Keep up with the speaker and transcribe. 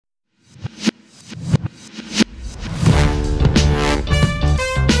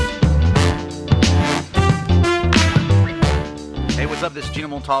Gina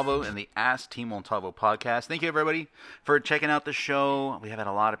Montalvo and the Ask Team Montalvo podcast. Thank you, everybody, for checking out the show. We have had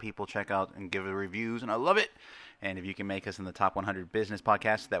a lot of people check out and give reviews, and I love it. And if you can make us in the top 100 business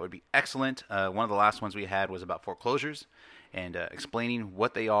podcasts, that would be excellent. One of the last ones we had was about foreclosures and explaining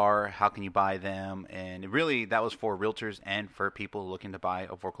what they are, how can you buy them, and really that was for realtors and for people looking to buy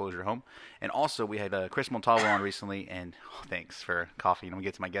a foreclosure home. And also we had Chris Montalvo on recently, and thanks for coffee. I'm going to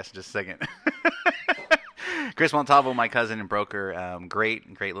get to my guest in just a second. Chris Montalvo, my cousin and broker, great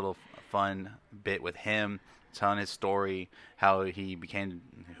little fun bit with him, telling his story, how he became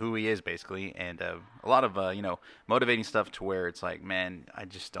who he is basically, and a lot of motivating stuff to where it's like, man, I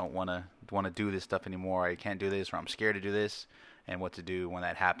just don't want to do this stuff anymore. I can't do this, or I'm scared to do this, and what to do when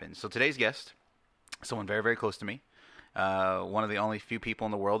that happens. So today's guest, someone very, very close to me, one of the only few people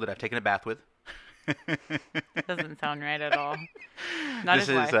in the world that I've taken a bath with. Doesn't sound right at all. I'm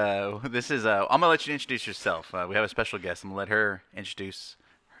gonna let you introduce yourself. We have a special guest. I'm gonna let her introduce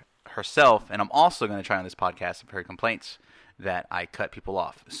herself, and I'm also gonna try on this podcast her complaints that I cut people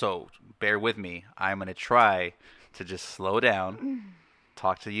off. So bear with me. I'm gonna try to just slow down,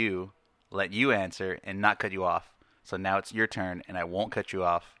 talk to you, let you answer, and not cut you off. So now it's your turn, and I won't cut you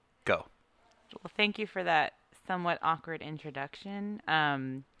off. Go. Well, thank you for that somewhat awkward introduction.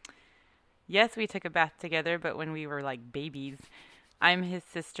 Yes, we took a bath together, but when we were like babies. I'm his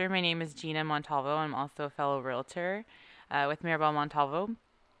sister. My name is Gina Montalvo. I'm also a fellow realtor with Mirabal Montalvo.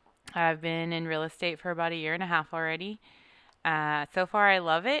 I've been in real estate for about 1.5 years already. So far, I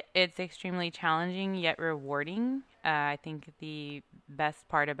love it. It's extremely challenging yet rewarding. I think the best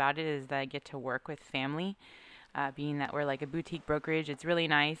part about it is that I get to work with family. Being that we're like a boutique brokerage, it's really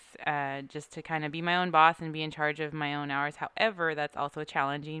nice just to kind of be my own boss and be in charge of my own hours. However, that's also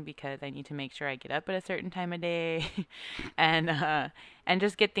challenging because I need to make sure I get up at a certain time of day and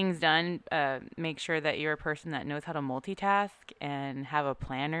just get things done. Make sure that you're a person that knows how to multitask and have a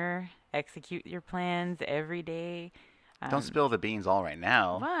planner, execute your plans every day. Don't spill the beans all right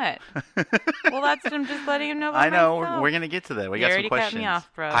now. What? Well, that's what I'm just letting him know about I know. myself. We're going to get to that. We You got some already questions. cut me off,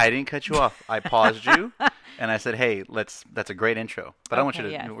 bro. I didn't cut you off. I paused you, and I said, hey, that's a great intro. But I want you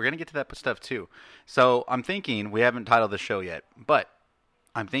to, yes. we're going to get to that stuff too. So I'm thinking, we haven't titled the show yet, but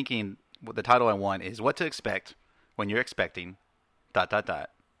I'm thinking the title I want is What to Expect When You're Expecting ...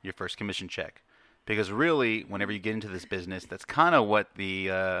 your first commission check. Because really, whenever you get into this business, that's kind of what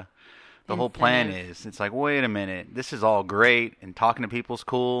the whole plan is. It's like, wait a minute, this is all great and talking to people's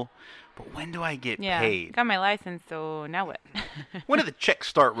cool, but when do I get paid? Got my license, so now what? When do the checks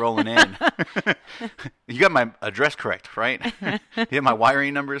start rolling in? You got my address correct, right? You have my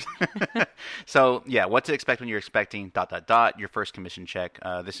wiring numbers? So, yeah, what to expect when you're expecting ... your first commission check.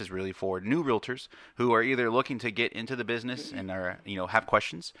 This is really for new realtors who are either looking to get into the business and are, have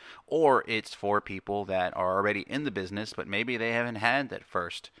questions, or it's for people that are already in the business, but maybe they haven't had that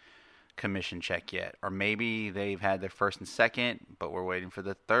first commission check yet, or maybe they've had their first and second, but we're waiting for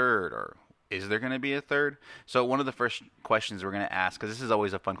the third, or is there going to be a third? So one of the first questions we're going to ask, because this is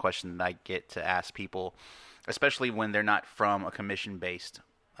always a fun question that I get to ask people, especially when they're not from a commission-based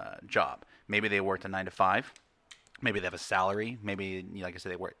job. Maybe they worked a 9 to 5, maybe they have a salary, maybe, like I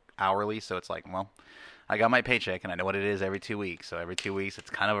said, they work hourly, so it's like, well, I got my paycheck and I know what it is every 2 weeks, so every 2 weeks it's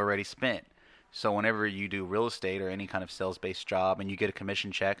kind of already spent. So whenever you do real estate or any kind of sales-based job and you get a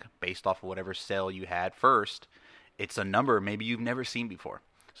commission check based off of whatever sale you had first, it's a number maybe you've never seen before.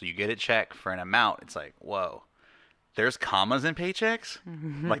 So you get a check for an amount. It's like, whoa, there's commas in paychecks?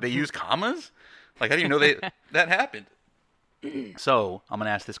 Like they use commas? Like I didn't even know that happened. So I'm going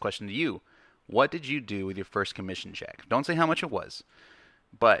to ask this question to you. What did you do with your first commission check? Don't say how much it was,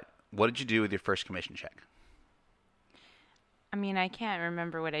 but what did you do with your first commission check? I mean, I can't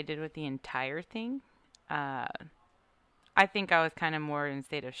remember what I did with the entire thing. I think I was kind of more in a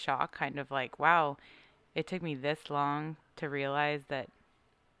state of shock, kind of like, wow, it took me this long to realize that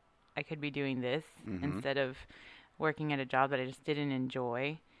I could be doing this instead of working at a job that I just didn't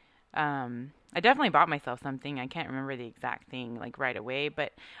enjoy. I definitely bought myself something. I can't remember the exact thing like right away,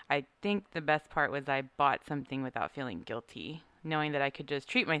 but I think the best part was I bought something without feeling guilty, knowing that I could just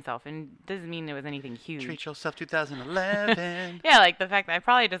treat myself, and doesn't mean it was anything huge. Treat yourself 2011. Yeah, like the fact that I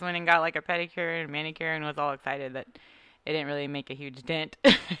probably just went and got like a pedicure and manicure and was all excited that it didn't really make a huge dent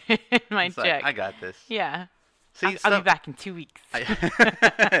in my It's check. like, I got this. Yeah. See, I'll be back in 2 weeks.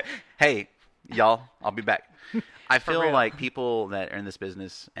 Hey, y'all, I'll be back. I For feel real. like people that are in this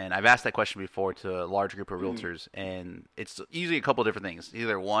business, and I've asked that question before to a large group of realtors, and it's usually a couple different things.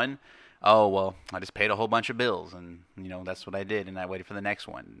 Either one, oh, well, I just paid a whole bunch of bills, and, that's what I did, and I waited for the next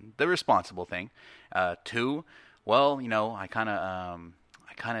one. The responsible thing. Two, well, I kind of,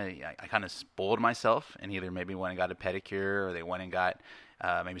 I kind of spoiled myself and either maybe went and got a pedicure or they went and got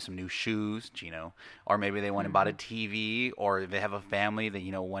maybe some new shoes, or maybe they went and bought a TV, or they have a family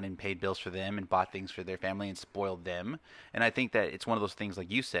that went and paid bills for them and bought things for their family and spoiled them. And I think that it's one of those things, like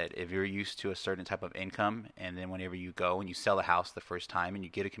you said, if you're used to a certain type of income, and then whenever you go and you sell a house the first time and you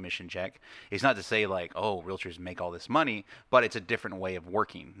get a commission check, it's not to say like, oh, realtors make all this money, but it's a different way of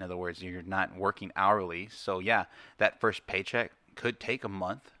working. In other words, you're not working hourly, so yeah, that first paycheck could take a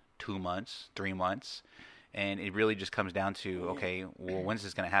month, 2 months, 3 months. And it really just comes down to, okay, well, when's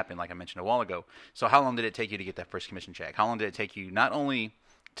this going to happen, like I mentioned a while ago? So how long did it take you to get that first commission check? How long did it take you not only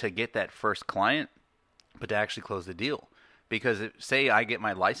to get that first client, but to actually close the deal? Because say I get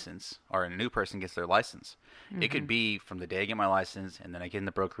my license, or a new person gets their license, it could be from the day I get my license, and then I get in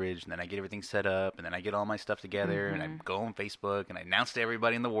the brokerage, and then I get everything set up, and then I get all my stuff together, and I go on Facebook, and I announce to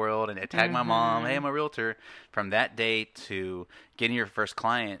everybody in the world, and I tag my mom, hey, I'm a realtor. From that day to getting your first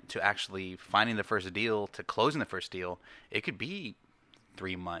client, to actually finding the first deal, to closing the first deal, it could be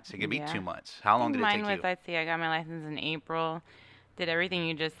 3 months. It could be 2 months. How long did it take you? Mine was, I'd say I got my license in April, did everything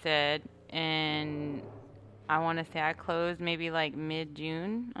you just said, and I want to say I closed maybe like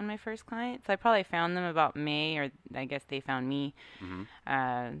mid-June on my first client. So I probably found them about May, or I guess they found me.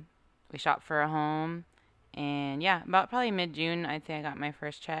 We shopped for a home. And yeah, about probably mid-June, I'd say I got my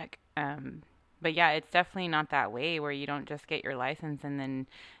first check. But yeah, it's definitely not that way where you don't just get your license and then,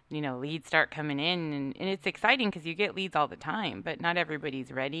 leads start coming in. And it's exciting because you get leads all the time, but not everybody's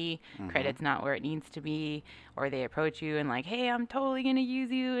ready. Credit's not where it needs to be. Or they approach you and like, hey, I'm totally going to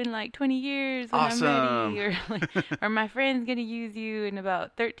use you in like 20 years when Awesome. I'm ready. Or my friend's going to use you in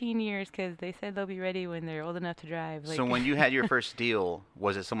about 13 years because they said they'll be ready when they're old enough to drive. So when you had your first deal,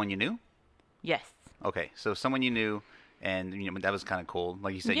 was it someone you knew? Yes. Okay, so someone you knew, and that was kind of cool.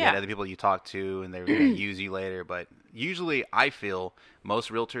 Like you said, you had other people you talked to, and they were going to use you later. But usually, I feel most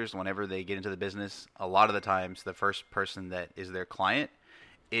realtors, whenever they get into the business, a lot of the times, the first person that is their client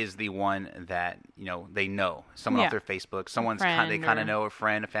is the one that they know, someone off their Facebook, they kind of know, a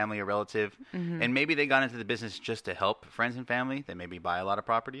friend, a family, a relative, and maybe they got into the business just to help friends and family. They maybe buy a lot of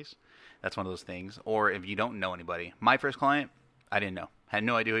properties. That's one of those things. Or if you don't know anybody, my first client, I didn't know, had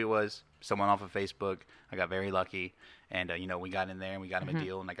no idea who he was. Someone off of Facebook. I got very lucky, and we got in there and we got him a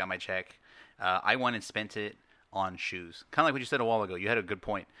deal, and I got my check. I went and spent it on shoes, kind of like what you said a while ago. You had a good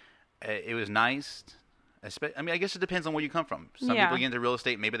point. It was nice. I guess it depends on where you come from. Some people get into real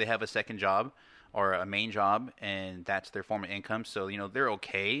estate, maybe they have a second job or a main job, and that's their form of income. So they're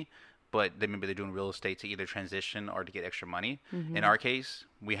okay, but maybe they're doing real estate to either transition or to get extra money. In our case,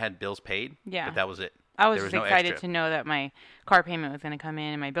 we had bills paid, but that was it. I was just excited to know that my car payment was going to come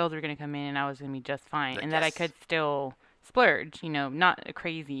in and my bills were going to come in and I was going to be just fine. And that I could still splurge, not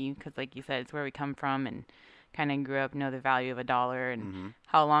crazy, because like you said, it's where we come from and kind of grew up, know the value of a dollar and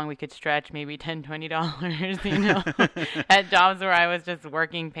how long we could stretch, maybe $10, $20, at jobs where I was just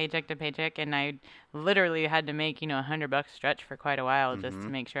working paycheck to paycheck, and I literally had to make, $100 stretch for quite a while just to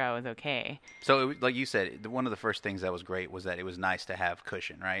make sure I was okay. So like you said, one of the first things that was great was that it was nice to have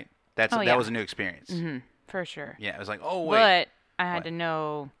cushion, right? That was a new experience. For sure. Yeah, it was like, oh, wait. But I had to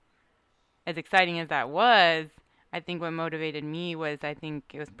know, as exciting as that was, I think what motivated me was, I think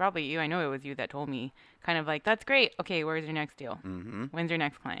it was probably you. I know it was you that told me, kind of like, that's great. Okay, where's your next deal? When's your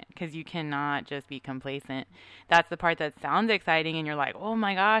next client? Because you cannot just be complacent. That's the part that sounds exciting, and you're like, oh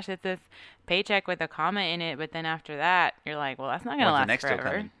my gosh, it's this paycheck with a comma in it. But then after that, you're like, well, that's not going to last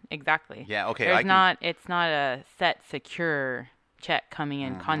forever. Exactly. Yeah, okay. It's not a set, secure check coming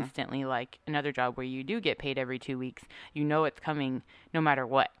in constantly like another job where you do get paid every 2 weeks. It's coming no matter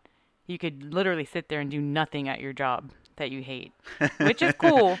what. You could literally sit there and do nothing at your job that you hate, which is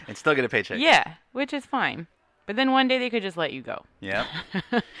cool. And still get a paycheck. Yeah, which is fine. But then one day they could just let you go. Yeah.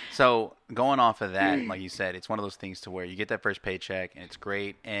 So going off of that, like you said, it's one of those things to where you get that first paycheck and it's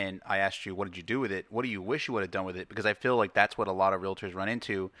great. And I asked you, what did you do with it? What do you wish you would have done with it? Because I feel like that's what a lot of realtors run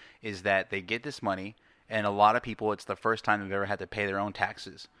into, is that they get this money, and a lot of people, it's the first time they've ever had to pay their own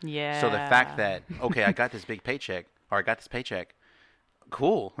taxes. Yeah. So the fact that, okay, I got this big paycheck, or I got this paycheck,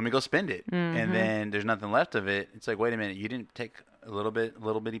 cool, let me go spend it. And then there's nothing left of it. It's like, wait a minute, you didn't take a little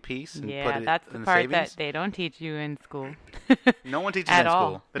bitty piece and put it that's in the part savings? that they don't teach you in school. No one teaches at in all.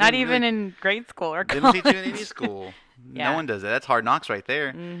 school. Not even in grade school or They college. don't teach you in any school. No one does that. That's hard knocks right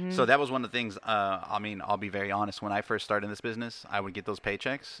there. So that was one of the things, I'll be very honest. When I first started in this business, I would get those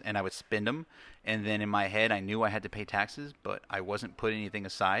paychecks and I would spend them. And then in my head, I knew I had to pay taxes, but I wasn't putting anything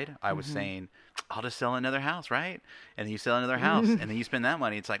aside. I was saying, I'll just sell another house, right? And then you sell another house and then you spend that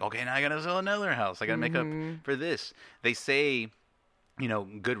money. It's like, okay, now I got to sell another house. I got to make up for this. They say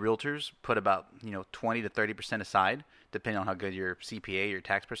good realtors put about 20 to 30% aside, depending on how good your CPA, your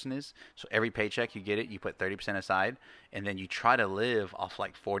tax person is. So every paycheck you get it, you put 30% aside, and then you try to live off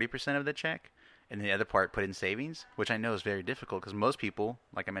like 40% of the check, and the other part put in savings, which I know is very difficult because most people,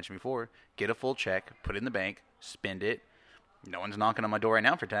 like I mentioned before, get a full check, put it in the bank, spend it. No one's knocking on my door right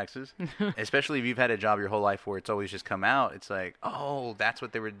now for taxes, especially if you've had a job your whole life where it's always just come out. It's like, oh, that's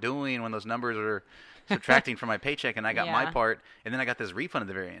what they were doing when those numbers were subtracting from my paycheck, and I got my part, and then I got this refund at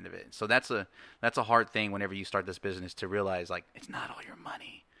the very end of it. So that's a hard thing whenever you start this business to realize, like, it's not all your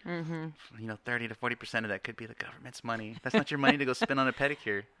money. 30 to 40% of that could be the government's money. That's not your money to go spend on a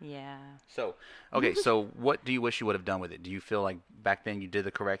pedicure. Yeah. So, okay, so what do you wish you would have done with it? Do you feel like back then you did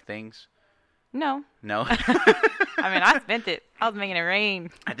the correct things? No. No? I mean, I spent it. I was making it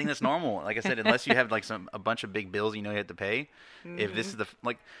rain. I think that's normal. Like I said, unless you have like a bunch of big bills you have to pay. If this is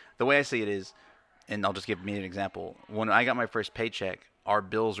the way I see it is, and I'll just give me an example. When I got my first paycheck, our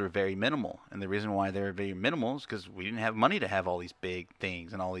bills were very minimal. And the reason why they were very minimal is because we didn't have money to have all these big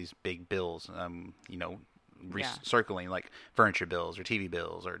things and all these big bills, circling like furniture bills or TV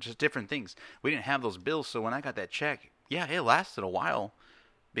bills or just different things. We didn't have those bills. So when I got that check, it lasted a while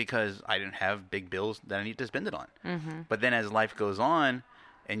because I didn't have big bills that I need to spend it on. But then as life goes on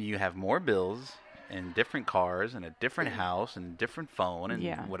and you have more bills and different cars and a different house and different phone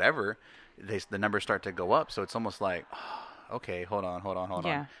and whatever, the numbers start to go up. So it's almost like, okay, hold on.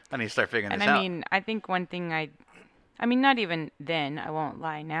 I need to start figuring this out. And I mean, I think one thing not even then, I won't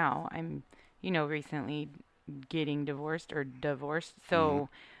lie now. I'm, recently getting divorced. So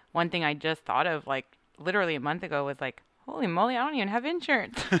one thing I just thought of like literally a month ago was like, holy moly, I don't even have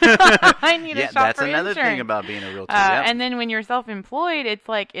insurance. I need to shop for insurance. Yeah, that's another thing about being a realtor. And then when you're self-employed, it's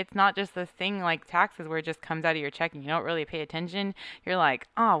like, it's not just this thing like taxes where it just comes out of your check and you don't really pay attention. You're like,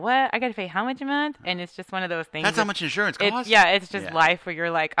 oh, what? I got to pay how much a month? And it's just one of those things. That's how much insurance costs? It's just life where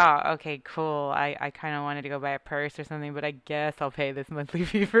you're like, oh, okay, cool. I kind of wanted to go buy a purse or something, but I guess I'll pay this monthly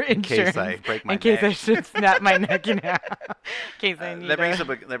fee for insurance. In case I break my neck. In case I should snap my neck in half. In case I need that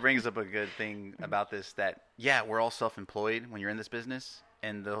brings up a good thing about this that, we're all self-employed when you're in this business,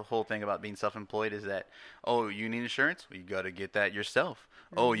 and the whole thing about being self-employed is that, oh, you need insurance? Well, you got to get that yourself.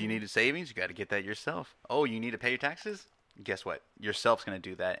 Oh, you need savings? You got to get that yourself. Oh, you need to pay your taxes? Guess what? Yourself's going to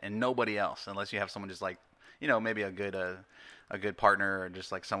do that, and nobody else, unless you have someone just like, maybe a good partner or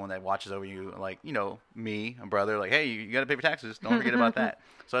just like someone that watches over you, like, me, a brother, like, hey, you got to pay your taxes. Don't forget about that.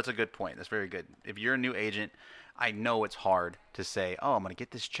 So that's a good point. That's very good. If you're a new agent, I know it's hard to say, oh, I'm going to get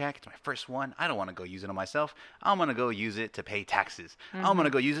this check. It's my first one. I don't want to go use it on myself. I'm going to go use it to pay taxes. I'm going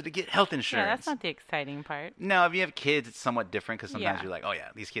to go use it to get health insurance. Yeah, that's not the exciting part. No, if you have kids, it's somewhat different because sometimes you're like, oh, yeah,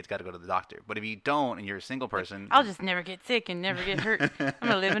 these kids got to go to the doctor. But if you don't and you're a single person. I'll just never get sick and never get hurt. I'm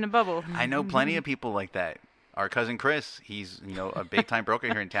going to live in a bubble. I know plenty of people like that. Our cousin Chris, he's a big time broker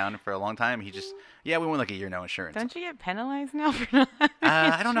here in town for a long time. He just we went like a year no insurance. Don't you get penalized now for not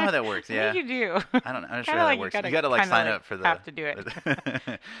I don't know how that works. Yeah, I think you do. I'm not sure how that works. You got to like sign up for the. Have to do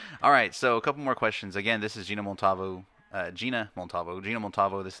it. All right, so a couple more questions. Again, this is Gina Montalvo. Gina Montalvo.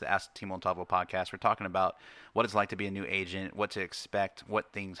 This is the Ask Team Montalvo podcast. We're talking about what it's like to be a new agent, what to expect,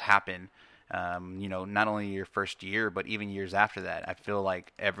 what things happen. Not only your first year, but even years after that. I feel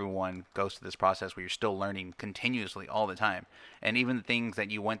like everyone goes through this process where you're still learning continuously all the time. And even the things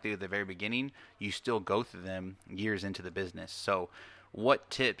that you went through at the very beginning, you still go through them years into the business. So what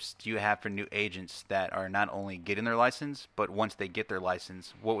tips do you have for new agents that are not only getting their license, but once they get their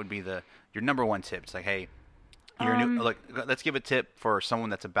license, what would be your number one tip? It's like, hey, you're new. Look, let's give a tip for someone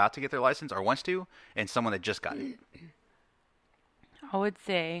that's about to get their license or wants to, and someone that just got it. I would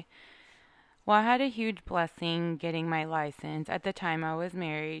say, well, I had a huge blessing getting my license. At the time I was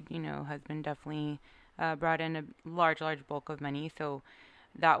married, husband definitely brought in a large bulk of money. So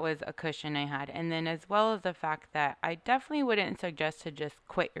that was a cushion I had. And then as well as the fact that I definitely wouldn't suggest to just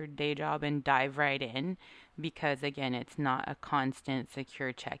quit your day job and dive right in because, again, it's not a constant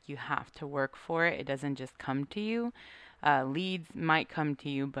secure check. You have to work for it. It doesn't just come to you. Leads might come to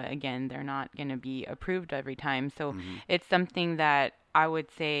you, but again, they're not going to be approved every time. So it's something that I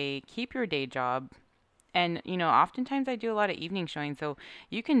would say keep your day job. And, oftentimes I do a lot of evening showing. So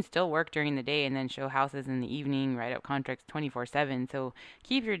you can still work during the day and then show houses in the evening, write up contracts 24/7. So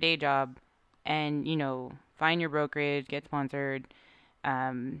keep your day job and, find your brokerage, get sponsored,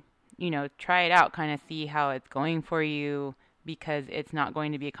 try it out, kind of see how it's going for you. Because it's not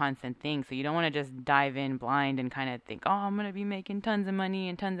going to be a constant thing. So you don't want to just dive in blind and kind of think, oh, I'm going to be making tons of money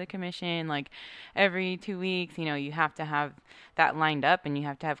and tons of commission like every 2 weeks. You have to have that lined up and you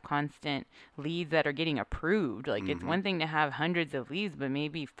have to have constant leads that are getting approved. Like it's one thing to have hundreds of leads, but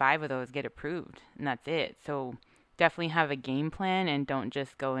maybe 5 of those get approved and that's it. So definitely have a game plan and don't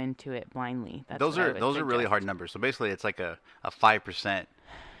just go into it blindly. That's Those what I are would those are really hard suggest. numbers. So basically, it's like a 5%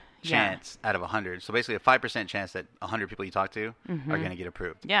 Yeah. chance out of 100. So basically, a 5% chance that 100 people you talk to are going to get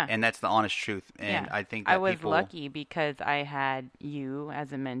approved. Yeah. And that's the honest truth. And Yeah. I think I that was people, lucky because I had you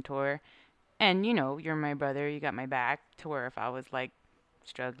as a mentor. And, you know, you're my brother. You got my back to where if I was like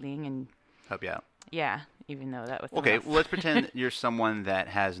struggling and help you out. yeah, even though that was Okay, rough. well, let's pretend you're someone that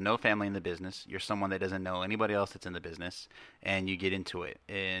has no family in the business. You're someone that doesn't know anybody else that's in the business, and you get into it.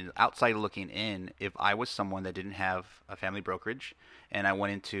 And outside looking in, if I was someone that didn't have a family brokerage, and I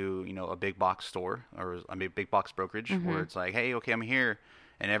went into a big box store or a big box brokerage where it's like, hey, okay, I'm here,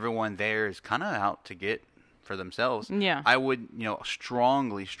 and everyone there is kind of out to get for themselves. Yeah. I would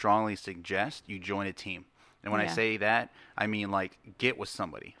strongly suggest you join a team. And when I Yeah. say that, I mean like get with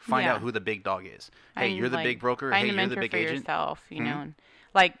somebody. Find Yeah. out who the big dog is. Hey, And, you're the like, big broker. Find Hey, a you're the mentor big for agent. yourself, you know, and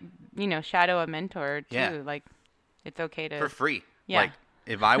like, you know, shadow a mentor too. Yeah. Like, it's okay to For free. Yeah. Like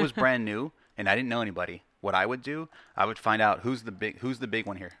if I was brand new and I didn't know anybody, what I would do, I would find out who's the big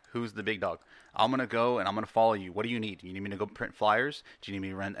one here, who's the big dog. I'm gonna go and I'm gonna follow you. What do you need? Do you need me to go print flyers? Do you need me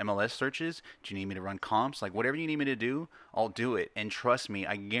to run MLS searches? Do you need me to run comps? Like whatever you need me to do, I'll do it. And trust me,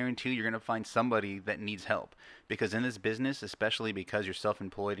 I guarantee you're gonna find somebody that needs help. Because in this business, especially because you're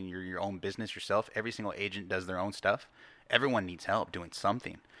self-employed and you're your own business yourself, every single agent does their own stuff. Everyone needs help doing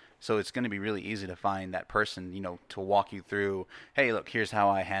something. So it's going to be really easy to find that person, to walk you through, hey, look, here's how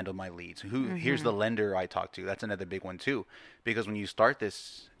I handle my leads. Here's the lender I talk to. That's another big one too. Because when you start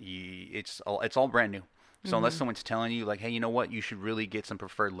this, it's all brand new. So unless someone's telling you like, hey, you know what, you should really get some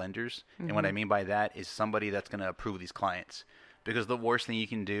preferred lenders. And what I mean by that is somebody that's going to approve these clients. Because the worst thing you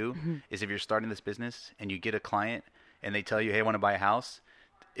can do is if you're starting this business and you get a client and they tell you, hey, I want to buy a house,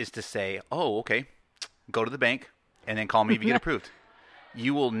 is to say, oh, okay, go to the bank and then call me if you get approved.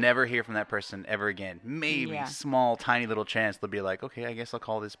 You will never hear from that person ever again. Maybe Yeah. small, tiny little chance they'll be like, okay, I guess I'll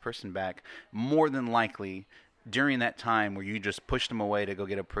call this person back. More than likely, during that time where you just pushed them away to go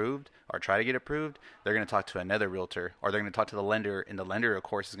get approved or try to get approved, they're going to talk to another realtor or they're going to talk to the lender. And the lender, of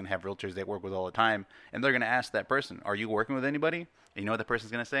course, is going to have realtors they work with all the time. And they're going to ask that person, are you working with anybody? And you know what the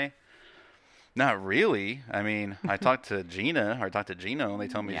person's going to say? Not really. I mean, I talked to Gina or I talked to Gino and they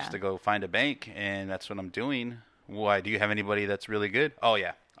told me Yeah. just to go find a bank and that's what I'm doing. Why? Do you have anybody that's really good? Oh,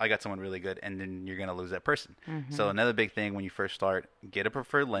 yeah. I got someone really good. And then you're going to lose that person. So another big thing when you first start, get a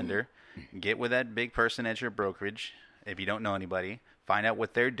preferred lender. Get with that big person at your brokerage. If you don't know anybody, find out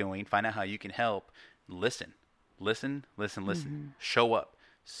what they're doing. Find out how you can help. Listen. Show up.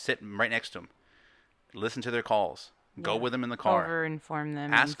 Sit right next to them. Listen to their calls. Go with them in the car. over inform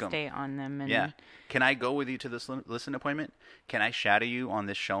them Ask and 'em. stay on them and Yeah. Can I go with you to this listen appointment? Can I shadow you on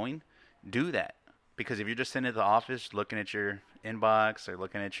this showing? Do that. Because if you're just sitting at the office looking at your inbox or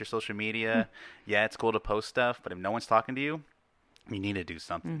looking at your social media, yeah, it's cool to post stuff, but if no one's talking to you, you need to do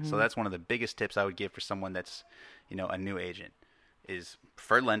something. So that's one of the biggest tips I would give for someone that's, a new agent is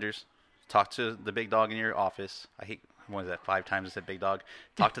preferred lenders. Talk to the big dog in your office. I hate, what is that, 5 times I said big dog.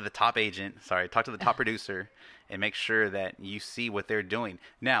 Talk to the top agent. Sorry, talk to the top producer and make sure that you see what they're doing.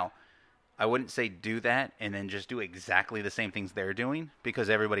 Now, I wouldn't say do that and then just do exactly the same things they're doing because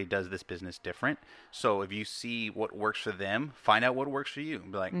everybody does this business different. So if you see what works for them, find out what works for you.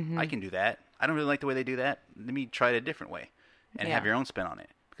 Be like, I can do that. I don't really like the way they do that. Let me try it a different way and have Yeah. your own spin on it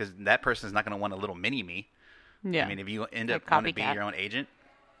because that person is not going to want a little mini me. Yeah. I mean, if you end Like up wanting to be copycat. your own agent,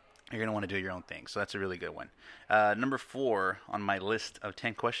 you're going to want to do your own thing. So that's a really good one. Number 4 on my list of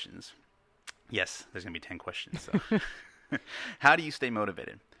 10 questions. Yes, there's going to be 10 questions. So, how do you stay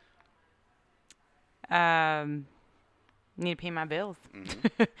motivated? Need to pay my bills.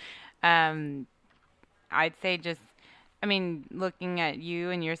 Mm-hmm. I'd say just, I mean, looking at you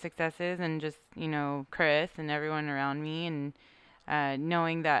and your successes and just, Chris and everyone around me and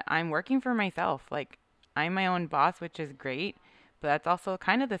knowing that I'm working for myself. Like, I'm my own boss, which is great, but that's also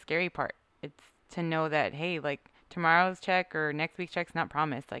kind of the scary part. It's to know that, hey, like, tomorrow's check or next week's check's not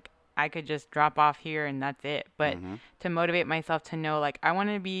promised. Like, I could just drop off here and that's it. But to motivate myself to know, like, I want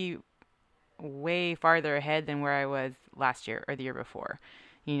to be way farther ahead than where I was last year or the year before.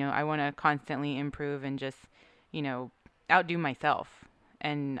 I want to constantly improve and just, outdo myself.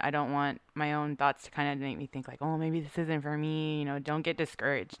 And I don't want my own thoughts to kind of make me think like, oh, maybe this isn't for me. Don't get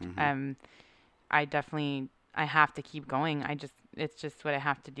discouraged. I have to keep going. It's just what I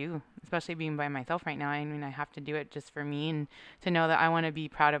have to do, especially being by myself right now. I mean, I have to do it just for me and to know that I want to be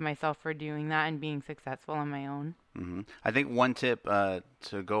proud of myself for doing that and being successful on my own. I think one tip to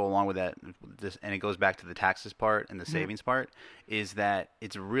go along with that, and it goes back to the taxes part and the savings part, is that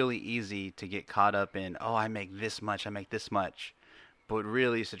it's really easy to get caught up in, oh, I make this much, but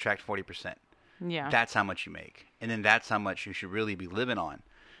really subtract 40%. Yeah. That's how much you make. And then that's how much you should really be living on.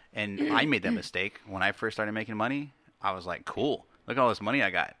 And I made that mistake when I first started making money. I was like, cool, look at all this money I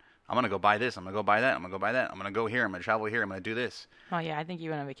got. I'm going to go buy this. I'm going to go buy that. I'm going to go buy that. I'm going to go here. I'm going to travel here. I'm going to do this. Oh, yeah. I think you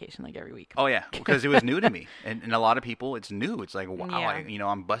went on vacation like every week. Oh, yeah, because it was new to me. And a lot of people, it's new. It's like, wow, Yeah.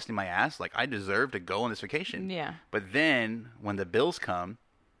 I'm busting my ass. Like, I deserve to go on this vacation. Yeah. But then when the bills come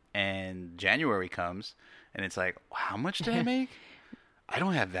and January comes and it's like, how much did I make? I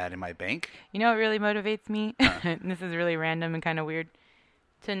don't have that in my bank. You know what really motivates me? And this is really random and kind of weird.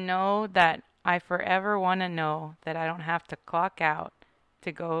 To know that I forever want to know that I don't have to clock out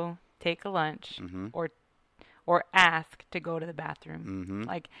to go take a lunch or ask to go to the bathroom.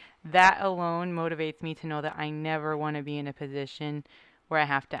 Like, that alone motivates me to know that I never want to be in a position where I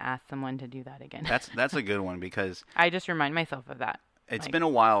have to ask someone to do that again. That's a good one because I just remind myself of that. it's been a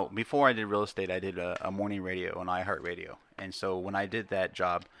while. Before I did real estate, I did a morning radio on iHeartRadio. And so when I did that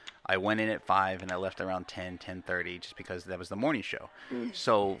job, I went in at 5 and I left around 10:30 just because that was the morning show.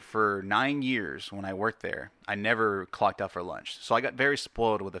 So for 9 years when I worked there, I never clocked out for lunch. So I got very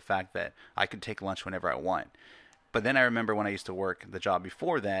spoiled with the fact that I could take lunch whenever I want. But then I remember when I used to work the job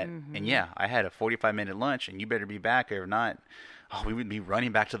before that, and yeah, I had a 45-minute lunch, and you better be back, or if not, we would be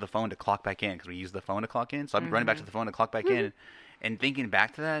running back to the phone to clock back in because we use the phone to clock in. So I'd be running back to the phone to clock back in. And thinking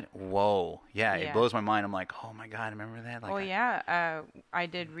back to that, whoa, yeah, it blows my mind. I'm like, oh my God, remember that? Like, I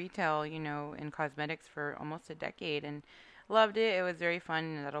did retail, in cosmetics for almost a decade and loved it. It was very fun,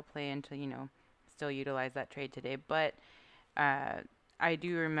 and that'll play into, still utilize that trade today. But I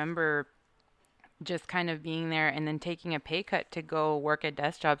do remember just kind of being there and then taking a pay cut to go work a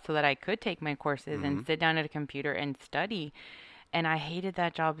desk job so that I could take my courses and sit down at a computer and study. And I hated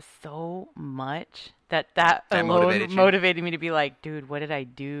that job so much that alone motivated me to be like, dude, what did I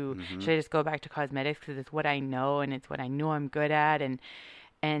do? Should I just go back to cosmetics because it's what I know and it's what I know I'm good at? And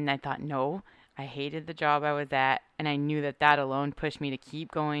I thought, no, I hated the job I was at. And I knew that alone pushed me to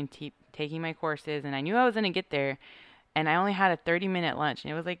keep going, keep taking my courses. And I knew I was going to get there. And I only had a 30-minute lunch,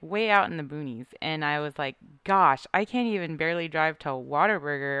 and it was like way out in the boonies. And I was like, gosh, I can't even barely drive to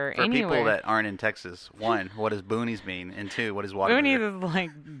Whataburger or for anywhere. people that aren't in Texas, 1, what does boonies mean? And 2, what is Whataburger? Boonies is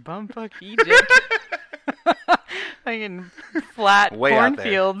like bumfuck Egypt. Like in flat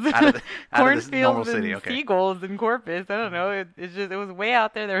cornfields, cornfields and seagulls and Corpus. I don't know. It was way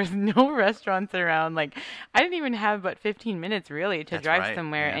out there. There was no restaurants around. Like, I didn't even have but 15 minutes really to drive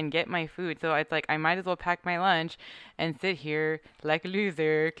somewhere and get my food. So it's like I might as well pack my lunch and sit here like a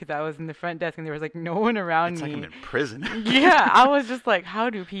loser because I was in the front desk and there was like no one around me. It's like I'm in prison. Yeah, I was just like,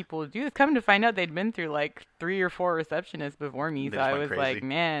 how do people do this? Come to find out, they'd been through like 3 or 4 receptionists before me. So I was like,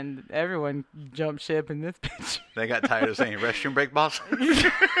 man, everyone jumped ship in this bitch. They got tired of saying restroom break, boss.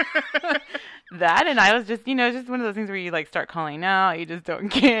 That, and I was just, it's just one of those things where you like start calling out, you just don't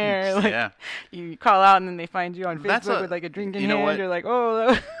care. Like, you call out and then they find you on Facebook with like a drink in hand. You're like,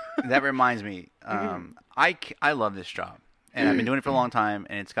 oh. That reminds me, I love this job, and I've been doing it for a long time,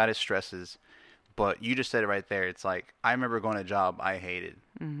 and it's got its stresses. But you just said it right there. It's like I remember going to a job I hated,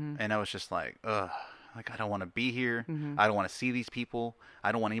 and I was just like, ugh. Like, I don't want to be here. I don't want to see these people.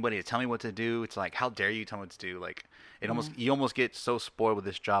 I don't want anybody to tell me what to do. It's like, how dare you tell me what to do? Like, you almost get so spoiled with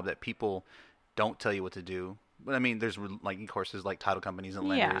this job that people don't tell you what to do. But I mean, there's like courses like title companies and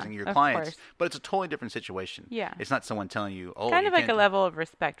lenders and your clients, but it's a totally different situation. Yeah, it's not someone telling you, oh, kind of like a level of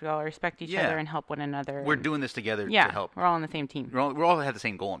respect. We all respect each other and help one another. We're doing this together to help. We're all on the same team. We all have the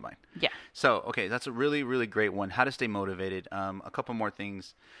same goal in mind. Yeah. So, okay, that's a really, really great one. How to stay motivated. A couple more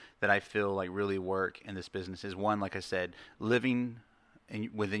things that I feel like really work in this business is, one, like I said, living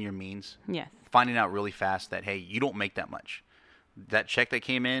within your means. Yes. Finding out really fast that, hey, you don't make that much. That check that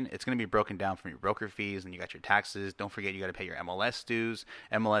came in, it's going to be broken down from your broker fees, and you got your taxes. Don't forget, you got to pay your MLS dues.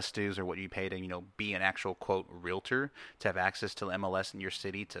 MLS dues are what you pay to, be an actual, quote, realtor, to have access to the MLS in your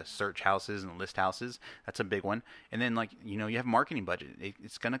city, to search houses and list houses. That's a big one. And then, you have a marketing budget.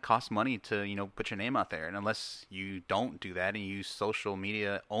 It's going to cost money to, put your name out there. And unless you don't do that and you use social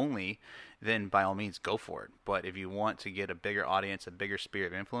media only, then by all means go for it. But if you want to get a bigger audience, a bigger sphere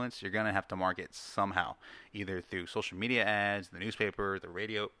of influence, you're going to have to market somehow, either through social media ads, the newspaper, the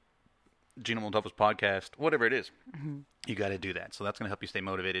radio, Gina Montalvo's podcast, whatever it is. You got to do that. So that's going to help you stay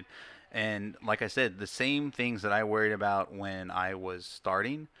motivated. And like I said, the same things that I worried about when I was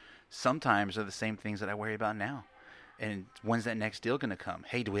starting sometimes are the same things that I worry about now. And when's that next deal going to come?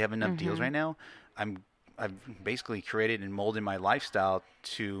 Hey, do we have enough deals right now? I've basically created and molded my lifestyle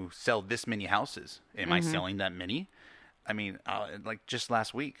to sell this many houses. Am I selling that many? I mean, like just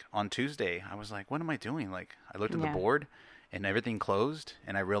last week on Tuesday, I was like, what am I doing? Like, I looked at the board and everything closed,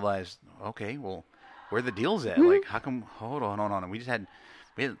 and I realized, okay, well, where are the deals at? Like, how come, hold on. We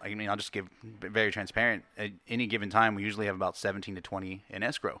I mean, I'll just give very transparent. At any given time, we usually have about 17 to 20 in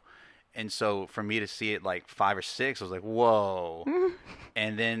escrow. And so for me to see it like 5 or 6, I was like, whoa.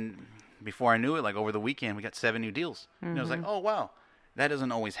 And then before I knew it, like over the weekend, we got 7 new deals. And I was like, oh, wow, that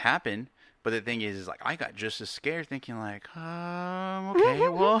doesn't always happen. But the thing is like, I got just as scared thinking like, okay,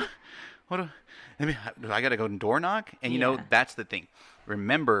 well, do I got to go and door knock? And, you know, that's the thing.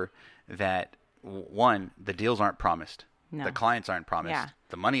 Remember that, one, the deals aren't promised. No. The clients aren't promised. Yeah.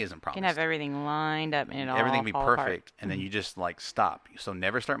 The money isn't promised. You can have everything lined up and it all everything be fall perfect, apart. and then you just like stop. So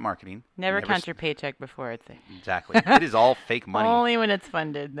never start marketing. Never count your paycheck before it's there. Exactly. It is all fake money. Only when it's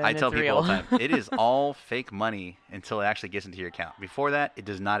funded. Then I it's tell people real. all the time, it is all fake money until it actually gets into your account. Before that, it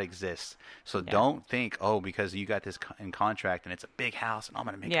does not exist. So don't think, oh, because you got this in contract and it's a big house and I'm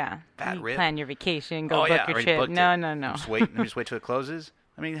going to make a fat you rip. plan your vacation, go Oh, book yeah, your already trip. booked No, it. no, no. Let me just wait till it closes.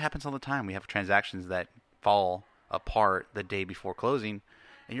 I mean, it happens all the time. We have transactions that fall apart the day before closing,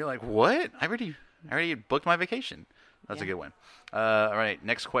 and you're like, "What? I already booked my vacation." That's a good one. All right,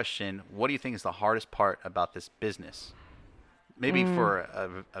 next question. What do you think is the hardest part about this business? Maybe for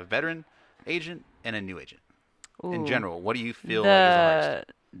a veteran agent and a new agent. In general, what do you feel like is the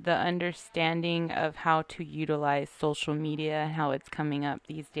hardest? The understanding of how to utilize social media and how it's coming up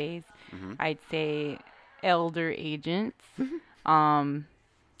these days. I'd say elder agents. Just gonna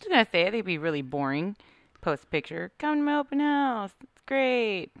say it, they'd be really boring. Post a picture, come to my open house. It's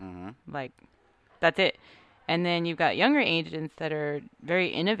great. Like, that's it. And then you've got younger agents that are very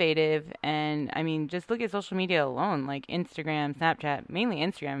innovative. And I mean, just look at social media alone, like Instagram, Snapchat, mainly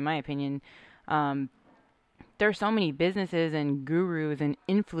Instagram, in my opinion. There are so many businesses and gurus and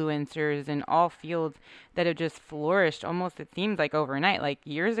influencers in all fields that have just flourished almost, it seems like, overnight. Like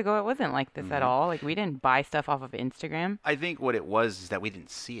years ago, it wasn't like this at all. Like we didn't buy stuff off of Instagram. I think what it was is that we didn't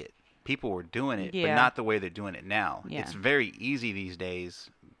see it. People were doing it, but Yeah. not the way they're doing it now. Yeah. It's very easy these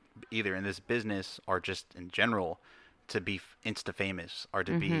days, either in this business or just in general, to be Insta famous or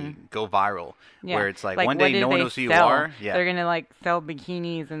to be go viral. Yeah. Where it's like Like, one what day do no one they knows who you sell? are. Yeah. They're gonna like sell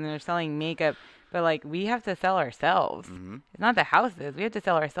bikinis and they're selling makeup, but like we have to sell ourselves. It's not the houses. We have to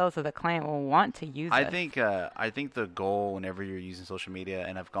sell ourselves so the client will want to use I us. think the goal whenever you're using social media,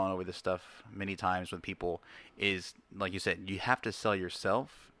 and I've gone over this stuff many times with people, is like you said, you have to sell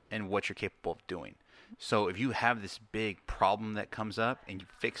yourself and what you're capable of doing. So if you have this big problem that comes up and you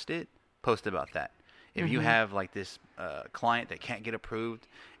fixed it, post about that. If you have like this client that can't get approved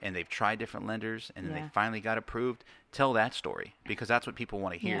and they've tried different lenders and then they finally got approved, tell that story, because that's what people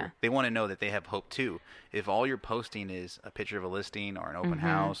want to hear. Yeah. They want to know that they have hope too. If all you're posting is a picture of a listing or an open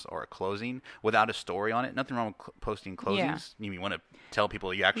house or a closing without a story on it, nothing wrong with posting closings. You want to tell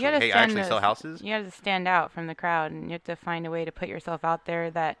people you actually, hey, I actually sell houses. You have to stand out from the crowd, and you have to find a way to put yourself out there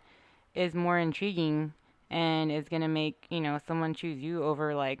that is more intriguing and is going to make, someone choose you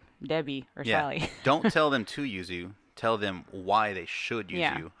over like Debbie or Sally. Don't tell them to use you. Tell them why they should use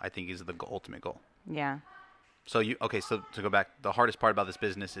you, I think is the ultimate goal. Yeah. So so to go back, the hardest part about this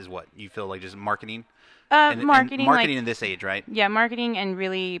business is what? You feel like just marketing? Marketing in this age, right? Yeah, marketing and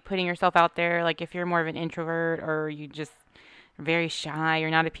really putting yourself out there. Like if you're more of an introvert or you just are very shy, you're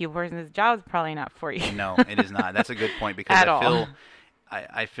not a people person, this job's probably not for you. No, it is not. That's a good point, because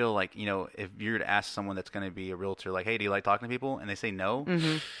I feel like, if you're to ask someone that's going to be a realtor, like, hey, do you like talking to people? And they say no.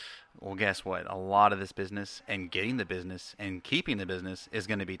 Well, guess what? A lot of this business and getting the business and keeping the business is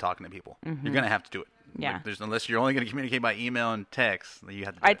going to be talking to people. You're going to have to do it. Yeah. Like, unless you're only going to communicate by email and text, you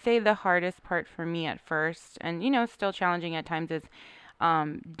have to do I'd say the hardest part for me at first, and, still challenging at times, is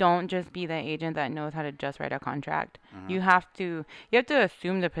don't just be the agent that knows how to just write a contract. You have to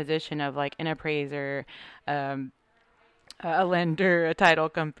assume the position of like an appraiser, a lender, a title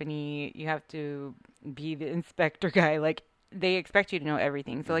company. You have to be the inspector guy. Like they expect you to know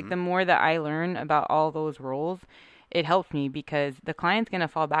everything. So like the more that I learn about all those roles, it helps me, because the client's going to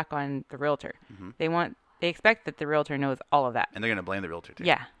fall back on the realtor. They expect that the realtor knows all of that. And they're going to blame the realtor too.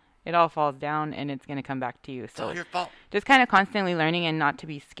 Yeah. It all falls down and it's going to come back to you. It's all your fault. Just kind of constantly learning and not to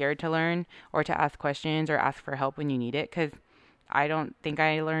be scared to learn or to ask questions or ask for help when you need it. Because I don't think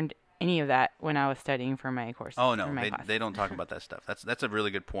I learned any of that when I was studying for my course. Oh, no, they don't talk about that stuff. That's a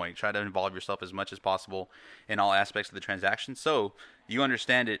really good point. Try to involve yourself as much as possible in all aspects of the transaction, so you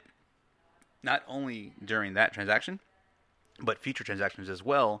understand it not only during that transaction, but future transactions as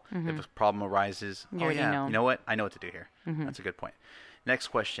well. If a problem arises, you know what? I know what to do here. That's a good point. Next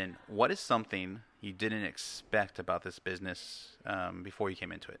question. What is something you didn't expect about this business before you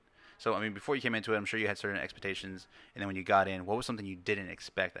came into it? So, before you came into it, I'm sure you had certain expectations, and then when you got in, what was something you didn't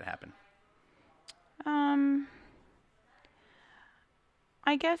expect that happened?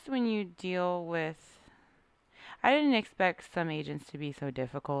 I guess when you deal with, I didn't expect some agents to be so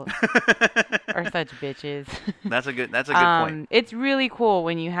difficult or such bitches. That's a good point. It's really cool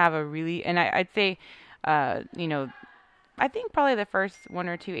when you have a really, and I'd say, you know, I think probably the first one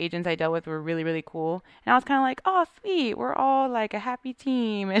or two agents I dealt with were really, really cool. And I was kind of like, oh, sweet. We're all like a happy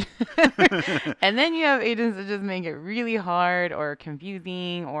team. And then you have agents that just make it really hard or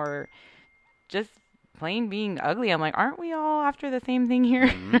confusing or just plain being ugly. I'm like, aren't we all after the same thing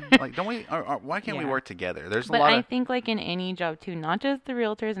here? Like, don't we? Why can't we work together? There's a But lot I of. think like in any job too, not just the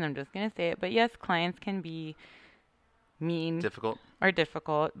realtors, and I'm just going to say it, but yes, clients can be mean Difficult. or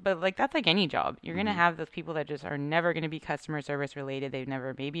difficult, but like that's like any job. You're going to have those people that just are never going to be customer service related. They've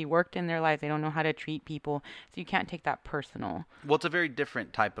never maybe worked in their lives. They don't know how to treat people. So you can't take that personal. Well, it's a very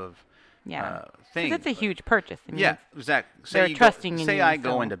different type of thing. 'Cause it's a huge purchase. I mean, Yeah, exactly. they're trusting in say you, I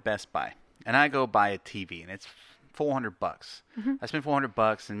go so- into Best Buy and I go buy a TV and it's $400. I spend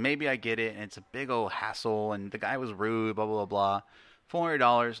 $400 and maybe I get it and it's a big old hassle and the guy was rude, blah blah blah.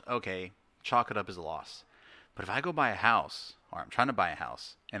 $400, okay, chalk it up as a loss. But if I go buy a house, or I'm trying to buy a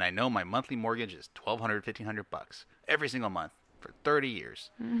house, and I know my monthly mortgage is $1,200, $1,500 every single month for 30 years,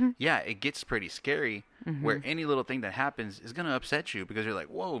 yeah, it gets pretty scary. Where any little thing that happens is gonna upset you because you're like,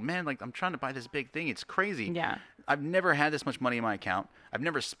 whoa, man, like I'm trying to buy this big thing, it's crazy. Yeah. I've never had this much money in my account. I've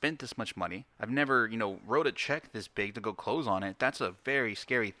never spent this much money. I've never, wrote a check this big to go close on it. That's a very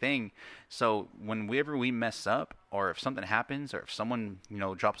scary thing. So whenever we mess up, or if something happens, or if someone,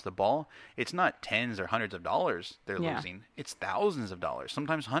 drops the ball, it's not tens or hundreds of dollars they're losing. It's thousands of dollars,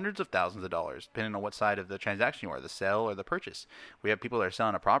 sometimes hundreds of thousands of dollars, depending on what side of the transaction you are, the sale or the purchase. We have people that are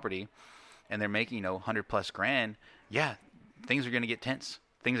selling a property, and they're making, 100 plus grand. Yeah, things are going to get tense.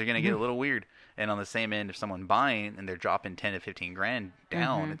 Things are going to get a little weird. And on the same end, if someone buying and they're dropping 10 to 15 grand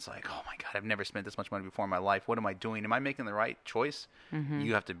down, it's like, oh my God, I've never spent this much money before in my life. What am I doing? Am I making the right choice?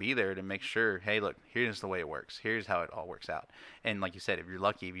 You have to be there to make sure, hey, look, here's the way it works. Here's how it all works out. And like you said, if you're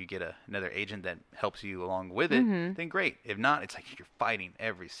lucky, if you get another agent that helps you along with it, then great. If not, it's like you're fighting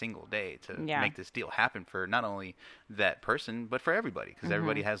every single day to make this deal happen for not only that person, but for everybody, because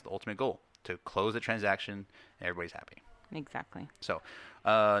everybody has the ultimate goal to close the transaction and everybody's happy. Exactly. So,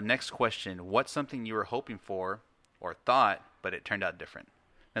 next question. What's something you were hoping for or thought, but it turned out different?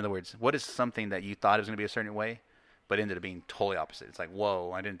 In other words, what is something that you thought it was going to be a certain way, but ended up being totally opposite? It's like,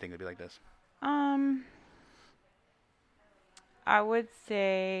 whoa, I didn't think it'd be like this. I would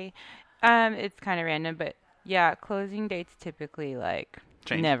say, it's kind of random, but yeah, closing dates typically like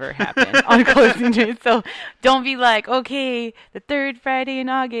Change. never happen on closing dates. So don't be like, okay, the third Friday in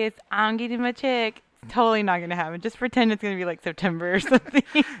August, I'm getting my check. Totally not gonna happen. Just pretend it's gonna be like September or something.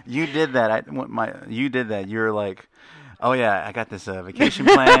 You did that. You did that. You were like, oh yeah, I got this vacation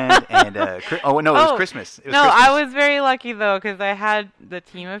planned, and it was Christmas. It was no, Christmas. I was very lucky though because I had the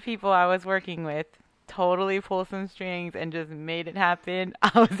team of people I was working with totally pull some strings and just made it happen.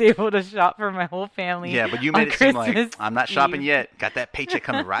 I was able to shop for my whole family. Yeah, but you made it seem like Christmas I'm not shopping Eve. yet. Got that paycheck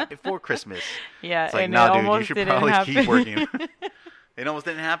coming right before Christmas. Yeah, It's like, and no, it dude, you almost should didn't probably happen. keep working. It almost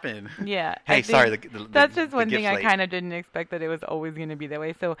didn't happen. Yeah. Hey, I sorry. think that's just one thing I late. kind of didn't expect that it was always going to be that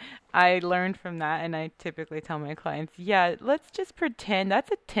way. So I learned from that, and I typically tell my clients, yeah, let's just pretend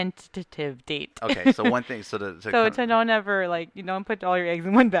that's a tentative date. Okay, so one thing, so to don't ever don't put all your eggs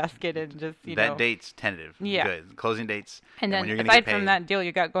in one basket and just that date's tentative. Yeah. Good. Closing dates. And then when you're gonna aside get paid, from that deal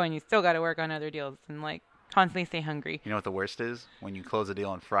you got going, you still got to work on other deals and constantly stay hungry. You know what the worst is? When you close a deal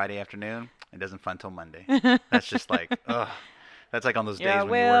on Friday afternoon, it doesn't fund till Monday. That's just like, ugh. That's like on those days Yeah, when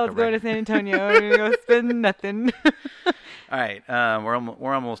well, you let's work. go to San Antonio and go spend nothing. All right,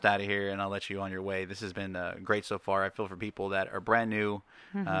 we're almost out of here, and I'll let you on your way. This has been great so far. I feel for people that are brand new.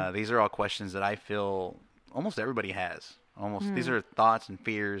 These are all questions that I feel almost everybody has. These are thoughts and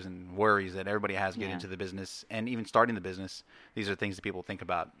fears and worries that everybody has getting into the business and even starting the business. These are things that people think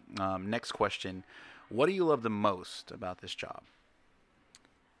about. Next question: what do you love the most about this job?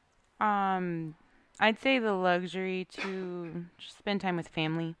 I'd say the luxury to just spend time with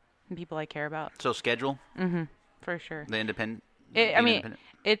family and people I care about. So schedule, For sure. the independent.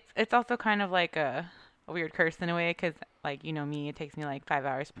 It's also kind of like a weird curse in a way because, me, it takes me 5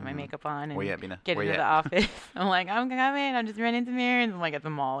 hours to put my makeup on and Where you at, Bina? get Where into you the at? office. I'm like, I'm coming. I'm just running to mirrors. I'm at the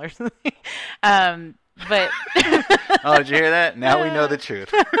mall or something. But Oh, did you hear that? Now we know the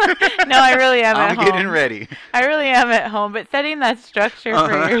truth. no, I really am at I'm home. getting ready. I really am at home. But setting that structure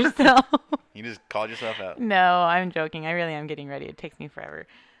for yourself. You just called yourself out. No, I'm joking. I really am getting ready. It takes me forever.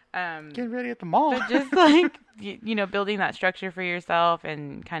 Get ready at the mall. But just building that structure for yourself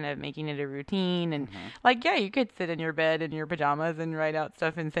and kind of making it a routine. And you could sit in your bed in your pajamas and write out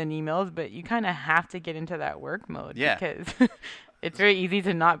stuff and send emails, but you kind of have to get into that work mode. Yeah. Because it's very easy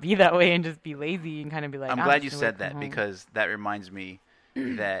to not be that way and just be lazy and kind of be like, I'm "I'm glad just you gonna said work from that home." because that reminds me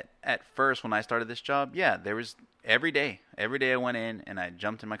that at first when I started this job, yeah, there was every day I went in and I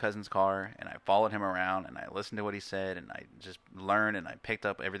jumped in my cousin's car and I followed him around and I listened to what he said and I just learned and I picked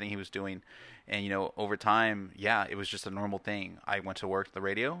up everything he was doing. And, over time, yeah, it was just a normal thing. I went to work at the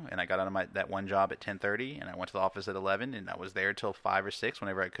radio and I got out of that one job at 10:30 and I went to the office at 11 and I was there till 5 or 6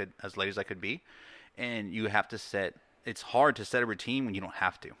 whenever I could, as late as I could be. And you have to it's hard to set a routine when you don't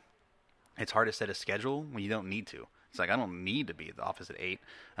have to. It's hard to set a schedule when you don't need to. It's like, I don't need to be at the office at 8.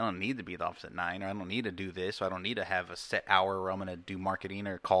 I don't need to be at the office at 9. Or I don't need to do this. Or I don't need to have a set hour where I'm going to do marketing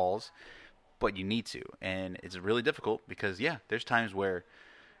or calls. But you need to. And it's really difficult because, yeah, there's times where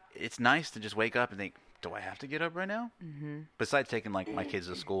it's nice to just wake up and think, do I have to get up right now? Mm-hmm. Besides taking, like, my kids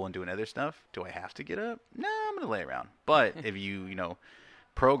to school and doing other stuff, do I have to get up? No, I'm going to lay around. But if you,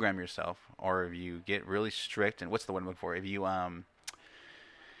 program yourself or if you get really strict, and what's the word I'm looking for?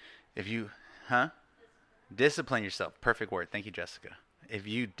 Discipline yourself. Perfect word. Thank you, Jessica. If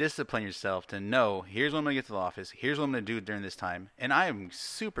you discipline yourself to know, here's when I'm going to get to the office, here's what I'm going to do during this time, and I am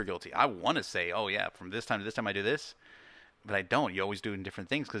super guilty. I want to say, oh, yeah, from this time to this time I do this, but I don't. You always do different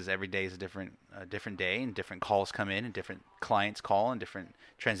things because every day is a different day, and different calls come in, and different clients call, and different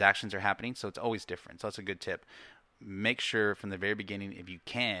transactions are happening, so it's always different. So that's a good tip. Make sure from the very beginning, if you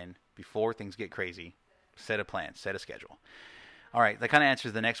can, before things get crazy, set a plan, set a schedule. All right, that kind of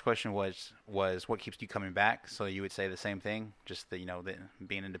answers the next question was what keeps you coming back? So you would say the same thing, just the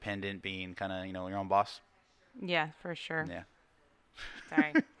being independent, being kind of your own boss. Yeah, for sure. Yeah.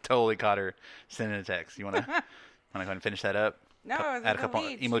 Sorry. Totally caught her sending a text. You want to go ahead and finish that up? No, it was add a couple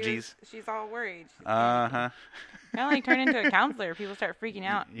emojis. She's all worried. Kind of like turn into a counselor. People start freaking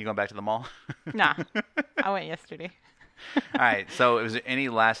out. You going back to the mall? Nah, I went yesterday. All right. So, is there any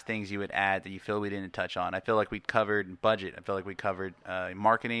last things you would add that you feel we didn't touch on? I feel like we covered budget. I feel like we covered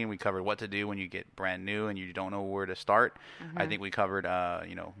marketing. We covered what to do when you get brand new and you don't know where to start. Mm-hmm. I think we covered,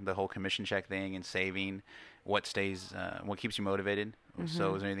 the whole commission check thing and saving. What keeps you motivated? Mm-hmm.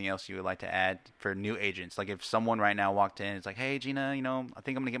 So, is there anything else you would like to add for new agents? Like, if someone right now walked in, it's like, hey, Gina, I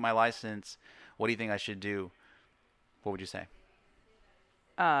think I'm gonna get my license. What do you think I should do? What would you say?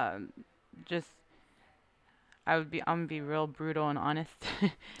 I'm gonna be real brutal and honest.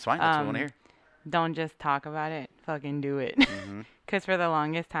 It's fine. That's what I want to hear. Don't just talk about it. Fucking do it. Because for the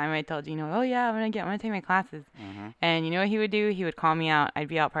longest time, I told oh yeah, I'm gonna take my classes. Mm-hmm. And you know what he would do? He would call me out. I'd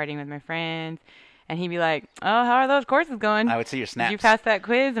be out partying with my friends, and he'd be like, "Oh, how are those courses going?" I would see your snaps. Did you pass that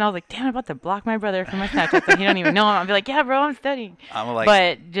quiz? And I was like, "Damn, I'm about to block my brother from my Snapchat, so he don't even know him." I'd be like, "Yeah, bro, I'm studying."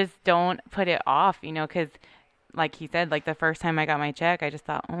 But just don't put it off, because. Like he said, like the first time I got my check, I just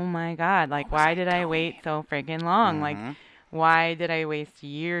thought, oh my God, like why did I wait so freaking long? Mm-hmm. Like why did I waste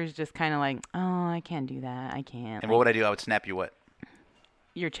years just kind of like, oh, I can't do that. I can't. And what would I do? I would snap you what?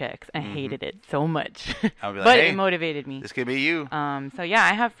 Your checks. I hated it so much. I would be like, but hey, it motivated me. This could be you. So yeah,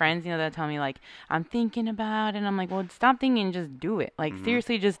 I have friends, that tell me like, I'm thinking about it. And I'm like, well, stop thinking, just do it. Like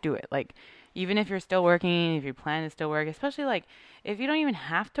seriously, just do it. Like even if you're still working, if your plan is still work, especially like if you don't even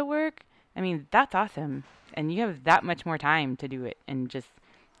have to work, I mean, that's awesome. And you have that much more time to do it and just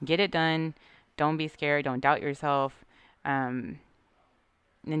get it done. Don't be scared. Don't doubt yourself. And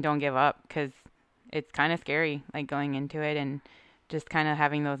don't give up because it's kind of scary, like going into it and just kind of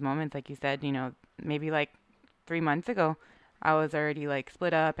having those moments, like you said, maybe like 3 months ago, I was already like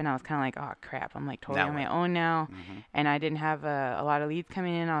split up and I was kind of like, oh crap, I'm like totally on my own now. Mm-hmm. And I didn't have a lot of leads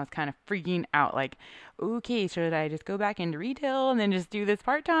coming in. I was kind of freaking out like, okay, should I just go back into retail and then just do this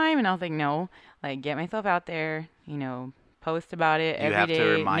part-time? And I was like, no, like get myself out there, post about it every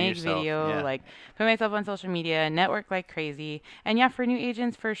day, make video, like put myself on social media, network like crazy. And yeah, for new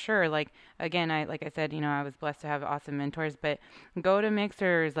agents for sure. Like again, like I said, I was blessed to have awesome mentors, but go to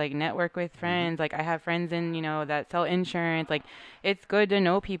mixers, like network with friends. Like I have friends in, that sell insurance. Like it's good to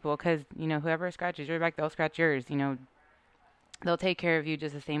know people because, whoever scratches your back, they'll scratch yours, They'll take care of you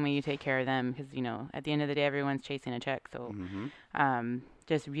just the same way you take care of them because, at the end of the day, everyone's chasing a check. So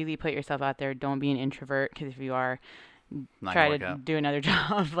just really put yourself out there. Don't be an introvert because if you are, try to do another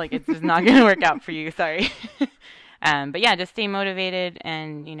job. Like it's just not going to work out for you. Sorry. But yeah, just stay motivated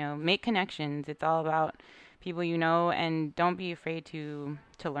and, make connections. It's all about people and don't be afraid to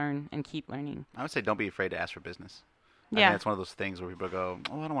learn and keep learning. I would say don't be afraid to ask for business. Yeah. I think it's one of those things where people go,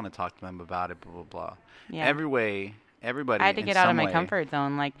 oh, I don't want to talk to them about it, blah, blah, blah. Yeah. Every way Everybody. I had to in get out of some my way. comfort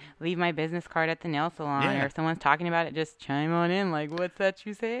zone, like leave my business card at the nail salon, Yeah. or if someone's talking about it, just chime on in. Like, what's that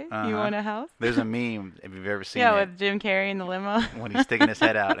you say? You Uh-huh. want a house? There's a meme, if you've ever seen Yeah, it, with Jim Carrey in the limo. when he's sticking his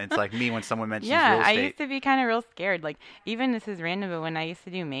head out. And it's like me when someone mentions Yeah, real I estate. used to be kind of real scared. Like, even this is random, but when I used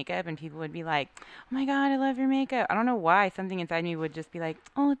to do makeup and people would be like, "Oh my God, I love your makeup." I don't know why something inside me would just be like,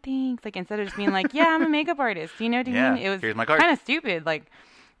 "Oh, thanks." Like, instead of just being like, "Yeah, I'm a makeup artist." You know what I Yeah, mean? It was here's my card. kind of stupid. Like,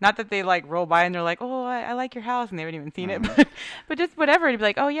 not that they like roll by and they're like, "Oh, I like your house," and they haven't even seen it, but just whatever. To be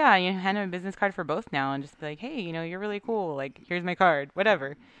like, "Oh yeah," you hand them a business card for both now, and just be like, "Hey, you're really cool. Like, here's my card."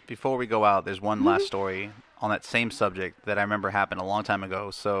 Whatever. Before we go out, there's one last story on that same subject that I remember happened a long time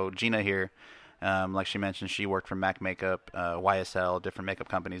ago. So Gina here, like she mentioned, she worked for Mac Makeup, YSL, different makeup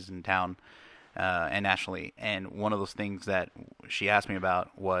companies in town and nationally. And one of those things that she asked me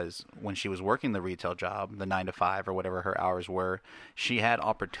about was when she was working the retail job, the 9 to 5 or whatever her hours were, she had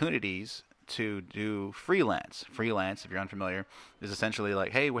opportunities to do freelance. Freelance, if you're unfamiliar, is essentially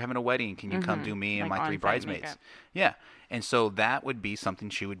like, hey, we're having a wedding. Can you come do me and Like my 3 on-site bridesmaids? makeup. Yeah. And so that would be something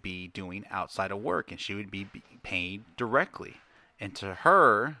she would be doing outside of work, and she would be paid directly. And to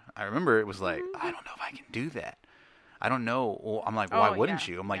her, I remember it was like, I don't know if I can do that. I don't know. Well, I'm like, why Oh, wouldn't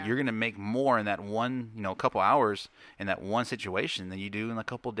yeah, you? I'm like, yeah. you're going to make more in that one, couple hours in that one situation than you do in a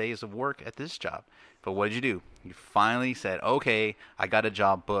couple days of work at this job. But what did you do? You finally said, okay, I got a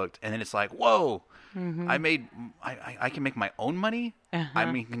job booked. And then it's like, whoa, I can make my own money.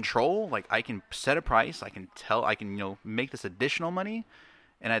 I'm in control. Like, I can set a price. I can make this additional money.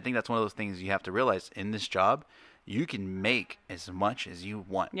 And I think that's one of those things you have to realize in this job. You can make as much as you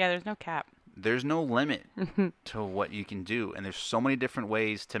want. Yeah, there's no cap. There's no limit to what you can do, and there's so many different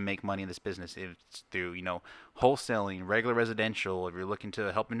ways to make money in this business. If it's through wholesaling, regular residential, if you're looking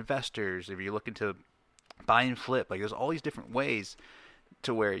to help investors, if you're looking to buy and flip, like there's all these different ways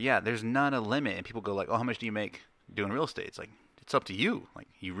to where there's not a limit. And people go like, oh, how much do you make doing real estate? It's like, it's up to you. Like,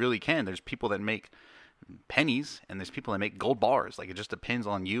 you really can. There's people that make pennies, and there's people that make gold bars. Like, it just depends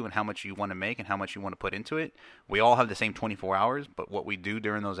on you and how much you want to make and how much you want to put into it. We all have the same 24 hours, but what we do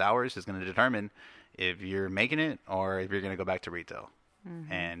during those hours is going to determine if you're making it or if you're going to go back to retail.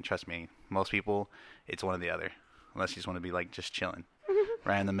 And trust me, most people, it's one or the other, unless you just want to be like just chilling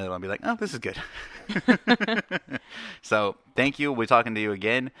right in the middle and be like, oh, this is good. So thank you. We're talking to you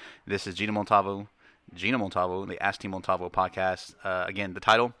again. This is Gina Montalvo, the Ask Team Montalvo podcast. Again, the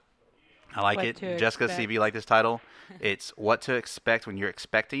title, I like What it. to Jessica, expect. see if you like this title. It's what to expect when you're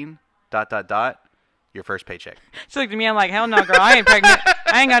expecting ... your first paycheck. She looked at me. I'm like, hell no, girl. I ain't pregnant.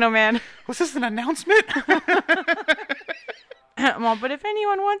 I ain't got no man. Was this an announcement? Well, but if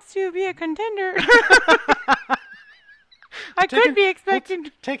anyone wants to be a contender, I could be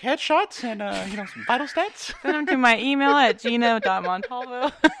expecting. Take headshots and some vital stats. Send them to my email at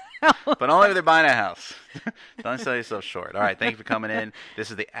gina.montalvo. But only if they're buying a house. Don't sell yourself short. All right, thank you for coming in. This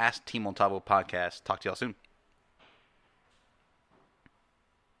is the Ask Team Montalvo podcast. Talk to y'all soon.